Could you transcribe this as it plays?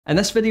In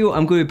this video,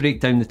 I'm going to break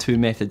down the two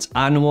methods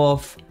I know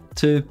of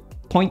to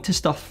point to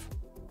stuff.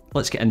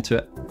 Let's get into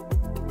it.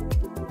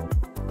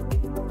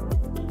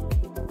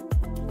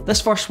 This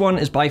first one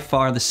is by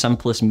far the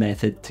simplest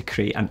method to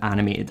create an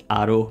animated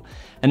arrow.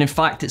 And in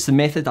fact, it's the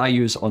method I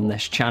use on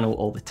this channel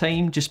all the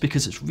time, just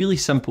because it's really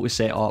simple to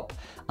set up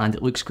and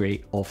it looks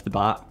great off the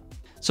bat.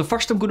 So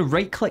first I'm going to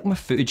right click my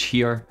footage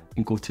here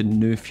and go to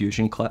New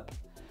Fusion Clip,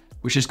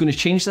 which is going to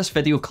change this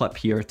video clip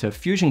here to a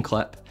Fusion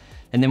clip.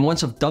 And then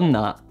once I've done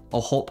that, I'll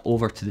hop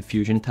over to the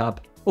Fusion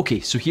tab. Okay,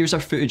 so here's our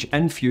footage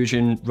in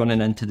Fusion running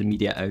into the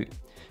media out.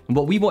 And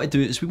what we want to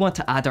do is we want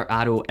to add our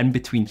arrow in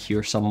between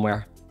here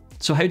somewhere.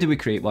 So how do we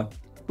create one?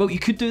 Well, you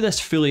could do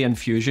this fully in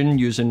Fusion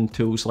using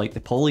tools like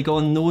the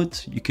polygon node.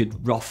 You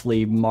could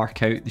roughly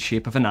mark out the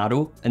shape of an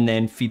arrow and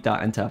then feed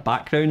that into a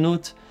background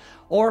node.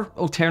 Or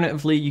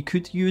alternatively, you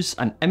could use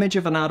an image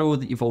of an arrow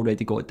that you've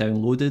already got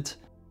downloaded.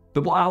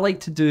 But what I like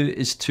to do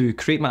is to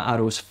create my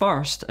arrows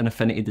first in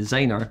Affinity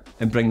Designer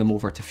and bring them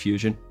over to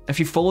Fusion. If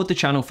you've followed the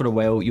channel for a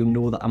while, you'll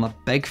know that I'm a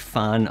big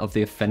fan of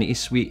the Affinity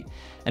suite.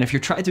 And if you're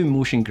trying to do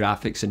motion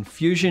graphics in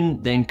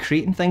Fusion, then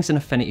creating things in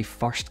Affinity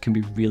first can be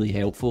really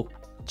helpful.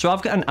 So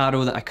I've got an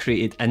arrow that I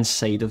created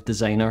inside of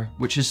Designer,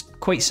 which is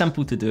quite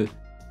simple to do.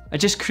 I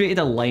just created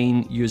a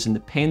line using the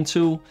pen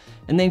tool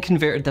and then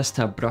converted this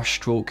to a brush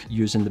stroke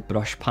using the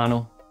brush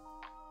panel.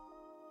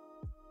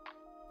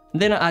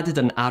 And then I added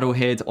an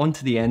arrowhead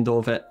onto the end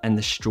of it in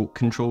the stroke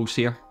controls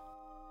here.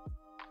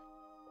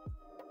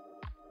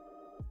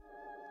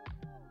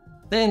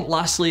 Then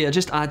lastly, I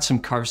just add some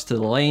curves to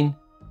the line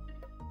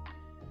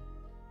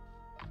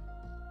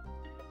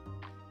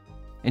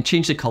and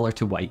change the color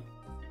to white.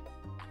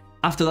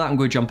 After that, I'm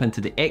going to jump into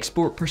the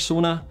export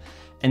persona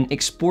and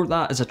export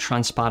that as a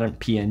transparent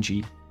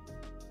PNG.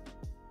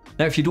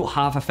 Now, if you don't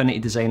have Affinity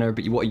Designer,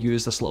 but you want to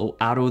use this little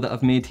arrow that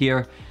I've made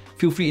here,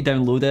 feel free to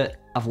download it.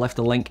 I've left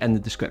a link in the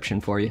description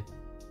for you.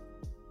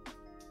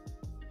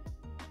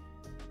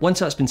 Once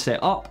that's been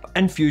set up,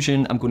 in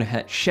Fusion, I'm going to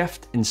hit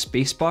Shift and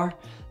Spacebar.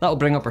 That'll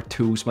bring up our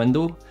Tools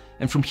window.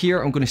 And from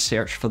here, I'm going to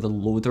search for the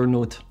Loader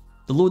node.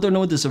 The Loader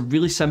node is a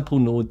really simple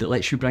node that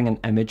lets you bring an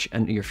image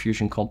into your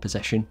Fusion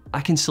composition.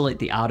 I can select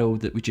the arrow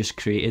that we just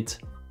created.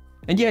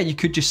 And yeah, you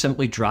could just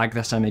simply drag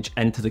this image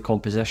into the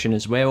composition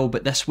as well,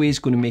 but this way is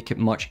going to make it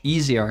much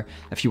easier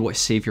if you want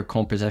to save your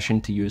composition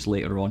to use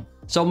later on.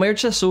 So I'll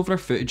merge this over our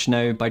footage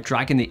now by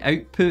dragging the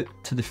output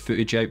to the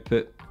footage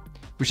output,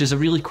 which is a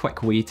really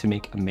quick way to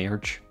make a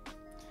merge.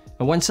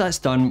 And once that's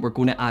done, we're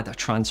going to add a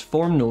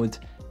transform node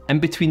in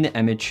between the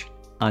image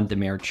and the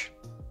merge,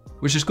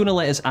 which is going to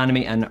let us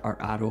animate in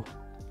our arrow.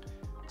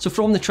 So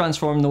from the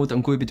transform node,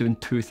 I'm going to be doing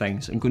two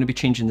things. I'm going to be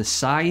changing the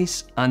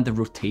size and the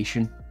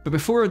rotation. But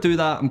before I do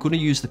that, I'm going to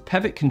use the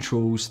pivot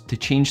controls to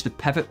change the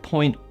pivot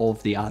point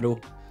of the arrow.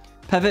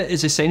 Pivot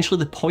is essentially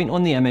the point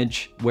on the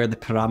image where the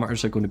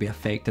parameters are going to be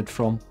affected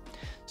from.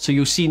 So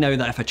you'll see now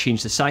that if I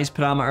change the size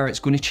parameter, it's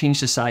going to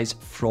change the size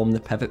from the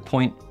pivot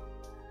point.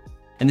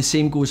 And the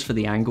same goes for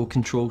the angle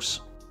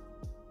controls.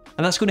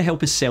 And that's going to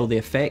help us sell the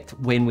effect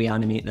when we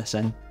animate this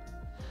in.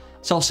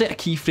 So I'll set a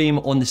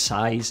keyframe on the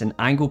size and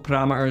angle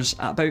parameters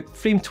at about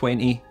frame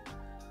 20,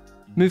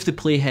 move the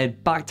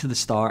playhead back to the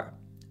start,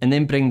 and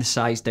then bring the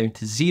size down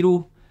to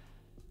 0,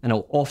 and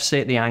I'll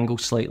offset the angle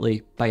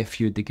slightly by a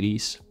few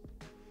degrees.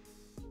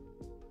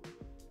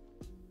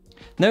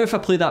 Now if I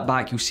play that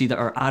back, you'll see that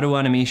our arrow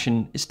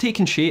animation is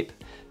taking shape,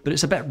 but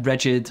it's a bit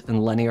rigid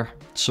and linear.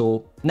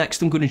 So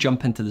next I'm going to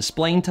jump into the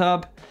spline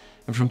tab,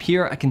 and from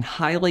here I can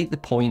highlight the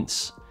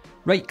points,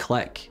 right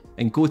click,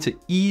 and go to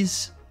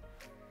Ease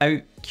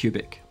Out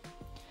Cubic.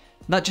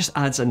 That just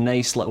adds a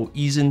nice little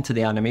ease into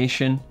the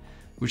animation,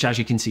 which as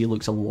you can see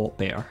looks a lot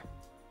better.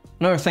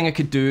 Another thing I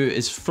could do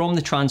is from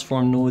the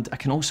transform node, I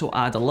can also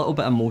add a little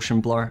bit of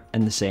motion blur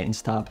in the settings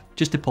tab,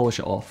 just to polish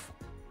it off.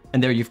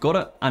 And there you've got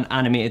it, an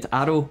animated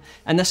arrow.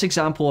 In this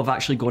example, I've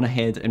actually gone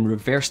ahead and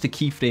reversed the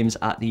keyframes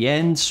at the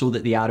end so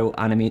that the arrow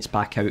animates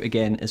back out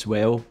again as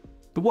well.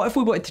 But what if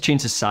we wanted to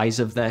change the size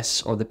of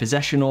this or the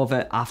position of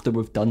it after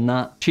we've done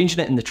that? Changing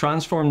it in the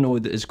transform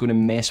node is going to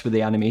mess with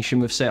the animation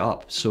we've set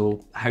up,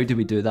 so how do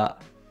we do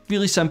that?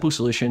 Really simple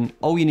solution.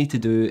 All you need to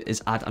do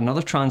is add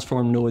another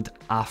transform node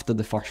after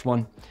the first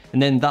one,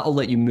 and then that'll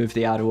let you move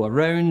the arrow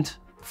around,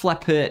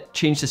 flip it,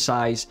 change the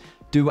size,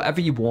 do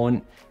whatever you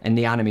want, and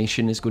the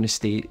animation is going to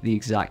stay the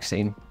exact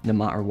same no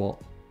matter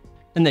what.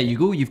 And there you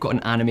go, you've got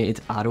an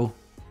animated arrow.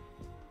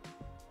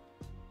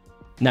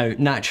 Now,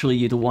 naturally,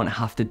 you don't want to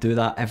have to do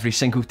that every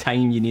single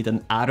time you need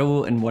an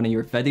arrow in one of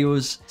your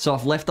videos. So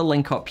I've left a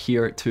link up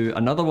here to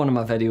another one of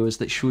my videos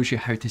that shows you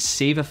how to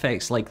save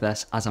effects like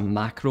this as a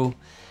macro.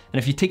 And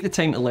if you take the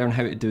time to learn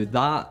how to do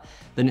that,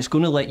 then it's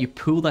going to let you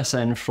pull this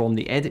in from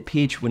the edit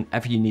page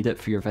whenever you need it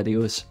for your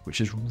videos, which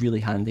is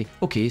really handy.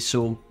 Okay,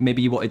 so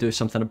maybe you want to do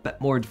something a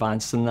bit more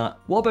advanced than that.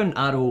 What about an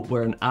arrow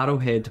where an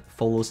arrowhead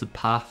follows the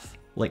path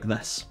like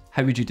this?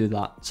 How would you do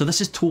that? So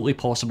this is totally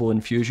possible in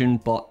Fusion,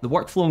 but the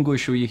workflow I'm going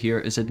to show you here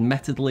is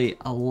admittedly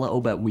a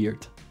little bit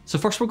weird. So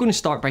first we're going to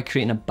start by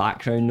creating a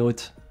background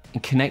node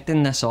and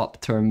connecting this up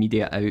to our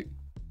media out.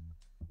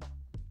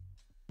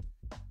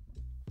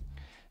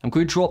 I'm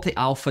going to drop the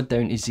alpha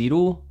down to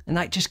 0, and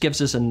that just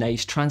gives us a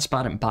nice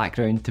transparent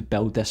background to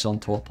build this on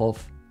top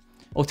of.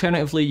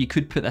 Alternatively, you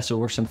could put this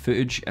over some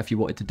footage if you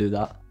wanted to do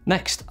that.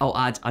 Next, I'll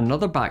add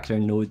another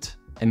background node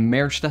and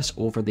merge this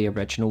over the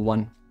original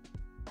one.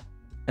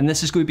 And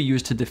this is going to be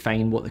used to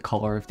define what the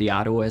colour of the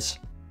arrow is.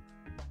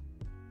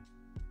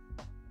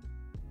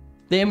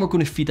 Then we're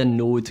going to feed a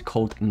node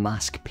called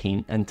Mask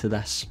Paint into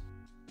this.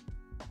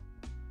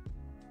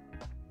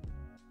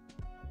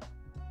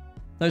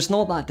 Now it's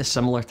not that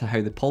dissimilar to how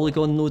the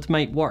polygon node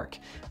might work,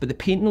 but the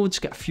paint node's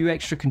got a few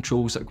extra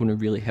controls that are going to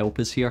really help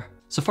us here.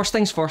 So first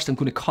things first, I'm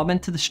going to come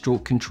into the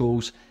stroke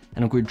controls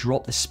and I'm going to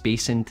drop the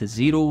spacing to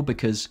 0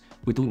 because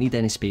we don't need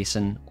any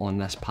spacing on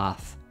this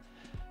path.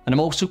 And I'm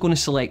also going to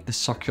select the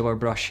circular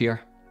brush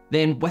here.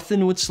 Then with the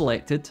node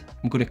selected,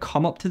 I'm going to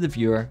come up to the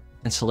viewer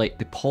and select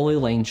the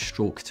polyline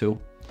stroke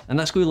tool. And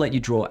that's going to let you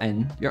draw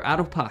in your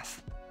arrow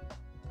path.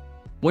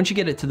 Once you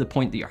get it to the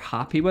point that you're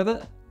happy with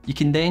it, you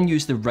can then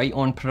use the write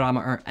on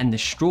parameter in the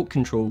stroke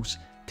controls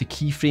to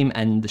keyframe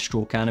in the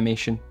stroke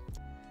animation.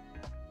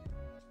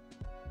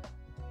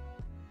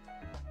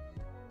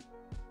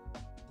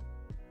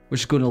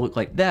 Which is going to look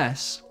like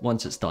this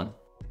once it's done.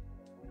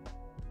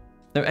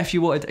 Now if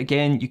you wanted,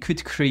 again, you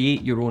could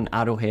create your own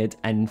arrowhead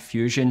in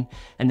Fusion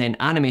and then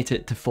animate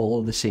it to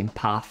follow the same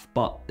path,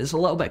 but it's a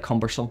little bit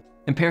cumbersome.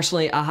 And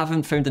personally, I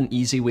haven't found an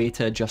easy way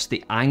to adjust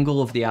the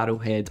angle of the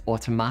arrowhead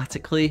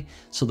automatically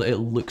so that it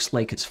looks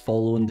like it's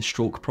following the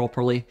stroke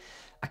properly.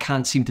 I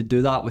can't seem to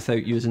do that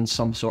without using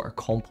some sort of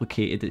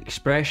complicated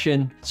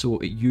expression, so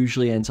it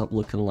usually ends up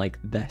looking like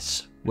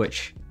this,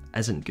 which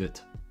isn't good.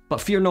 But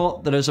fear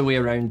not, there is a way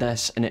around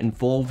this, and it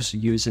involves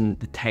using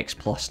the Text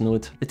Plus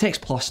node. The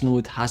Text Plus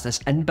node has this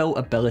inbuilt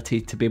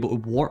ability to be able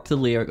to warp the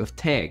layout of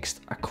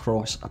text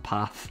across a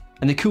path.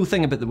 And the cool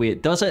thing about the way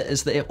it does it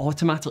is that it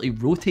automatically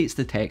rotates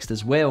the text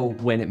as well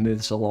when it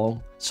moves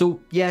along.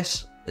 So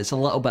yes, it's a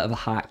little bit of a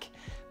hack.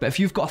 But if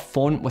you've got a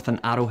font with an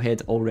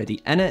arrowhead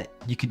already in it,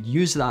 you could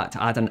use that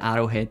to add an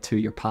arrowhead to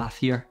your path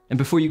here. And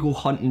before you go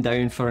hunting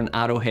down for an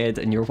arrowhead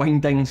in your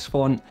Wingdings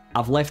font,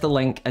 I've left a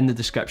link in the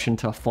description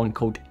to a font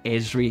called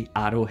Esri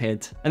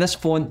Arrowhead. And this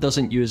font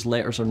doesn't use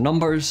letters or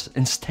numbers,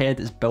 instead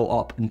it's built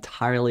up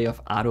entirely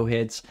of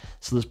arrowheads,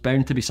 so there's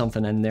bound to be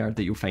something in there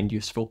that you'll find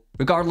useful.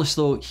 Regardless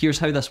though, here's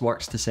how this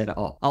works to set it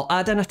up. I'll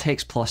add in a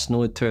Text Plus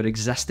node to our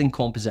existing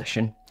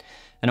composition,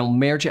 and I'll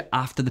merge it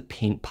after the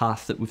paint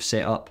path that we've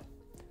set up.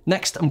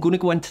 Next, I'm going to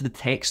go into the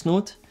text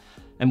node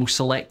and we'll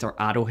select our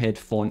arrowhead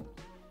font.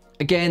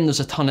 Again, there's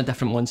a ton of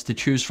different ones to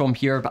choose from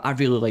here, but I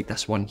really like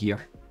this one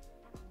here.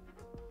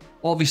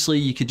 Obviously,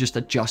 you could just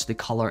adjust the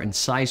color and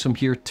size from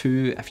here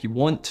too if you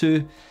want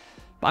to,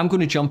 but I'm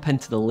going to jump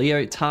into the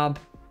layout tab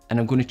and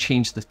I'm going to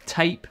change the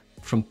type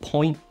from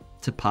point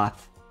to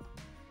path.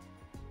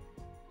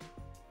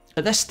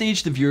 At this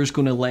stage, the viewer is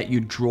going to let you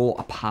draw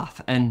a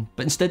path in,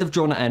 but instead of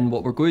drawing it in,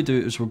 what we're going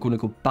to do is we're going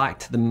to go back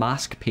to the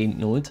mask paint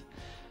node,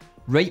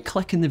 right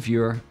click in the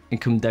viewer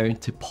and come down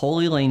to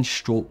polyline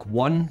stroke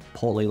 1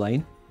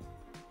 polyline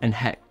and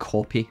hit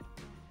copy.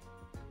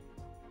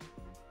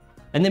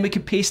 And then we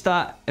can paste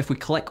that if we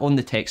click on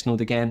the text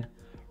node again,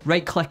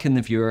 right click in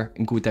the viewer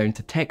and go down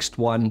to text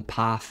 1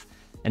 path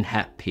and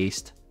hit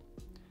paste.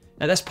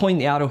 At this point,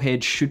 the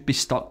arrowhead should be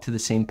stuck to the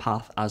same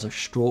path as our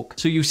stroke.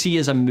 So you'll see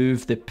as I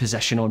move the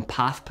position on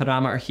path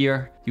parameter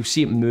here, you'll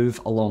see it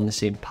move along the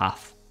same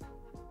path.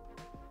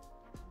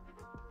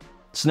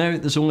 So now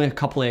there's only a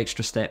couple of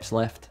extra steps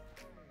left.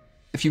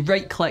 If you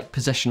right click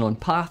position on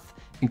path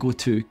and go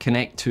to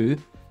connect to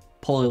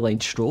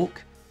polyline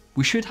stroke,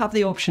 we should have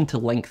the option to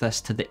link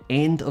this to the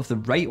end of the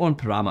write on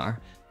parameter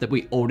that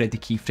we already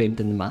keyframed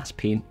in the mask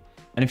pane.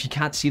 And if you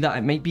can't see that,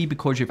 it might be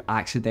because you've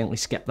accidentally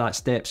skipped that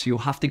step, so you'll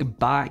have to go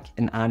back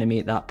and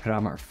animate that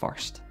parameter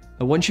first.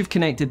 Now once you've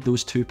connected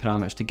those two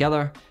parameters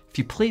together, if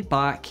you play it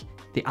back,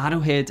 the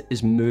arrowhead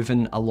is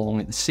moving along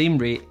at the same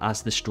rate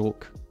as the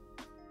stroke.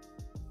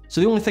 So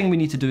the only thing we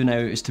need to do now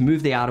is to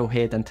move the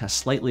arrowhead into a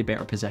slightly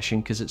better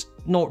position because it's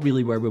not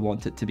really where we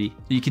want it to be.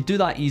 So you could do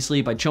that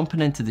easily by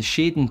jumping into the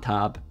shading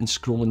tab and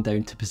scrolling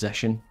down to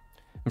position.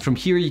 And from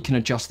here you can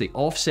adjust the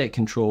offset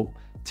control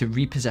to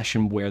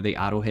reposition where the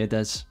arrowhead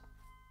is.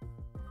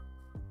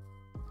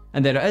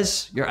 And there it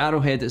is, your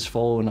arrowhead is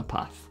following a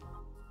path.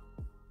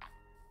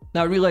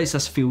 Now I realise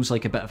this feels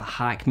like a bit of a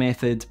hack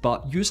method,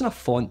 but using a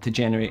font to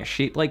generate a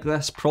shape like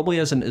this probably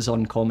isn't as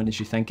uncommon as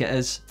you think it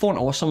is. Font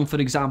Awesome,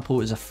 for example,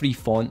 is a free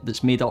font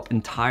that's made up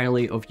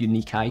entirely of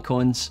unique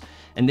icons,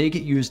 and they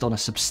get used on a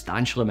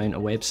substantial amount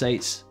of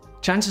websites.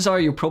 Chances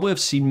are you'll probably have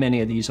seen many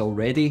of these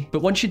already,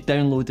 but once you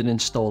download and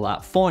install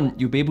that font,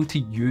 you'll be able to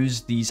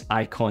use these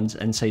icons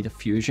inside of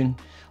Fusion.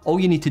 All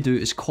you need to do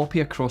is copy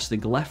across the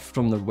glyph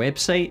from their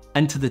website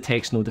into the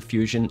text node of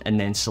Fusion and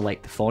then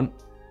select the font.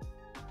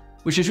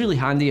 Which is really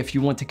handy if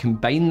you want to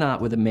combine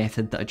that with a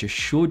method that I just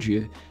showed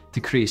you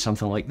to create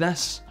something like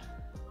this,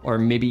 or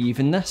maybe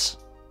even this.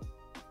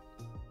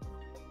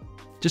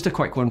 Just a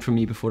quick one from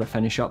me before I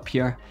finish up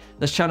here.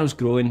 This channel's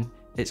growing.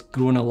 It's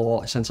grown a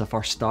lot since I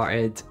first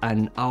started,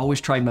 and I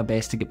always try my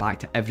best to get back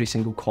to every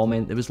single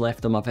comment that was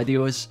left on my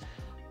videos.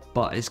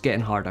 but it's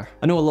getting harder.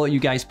 I know a lot of you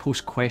guys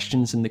post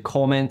questions in the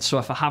comments, so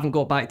if I haven't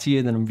got back to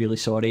you, then I'm really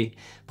sorry.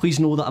 Please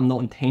know that I'm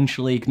not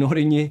intentionally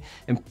ignoring you,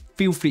 and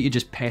feel free to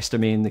just pester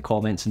me in the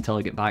comments until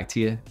I get back to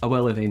you. I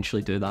will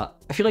eventually do that.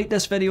 If you liked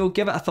this video,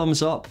 give it a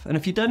thumbs up, and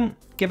if you didn't,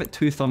 give it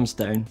 2 thumbs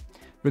down.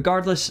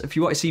 Regardless, if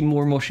you want to see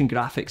more motion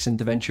graphics in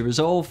DaVinci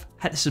Resolve,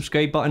 hit the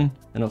subscribe button,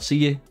 and I'll see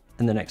you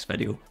in the next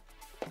video.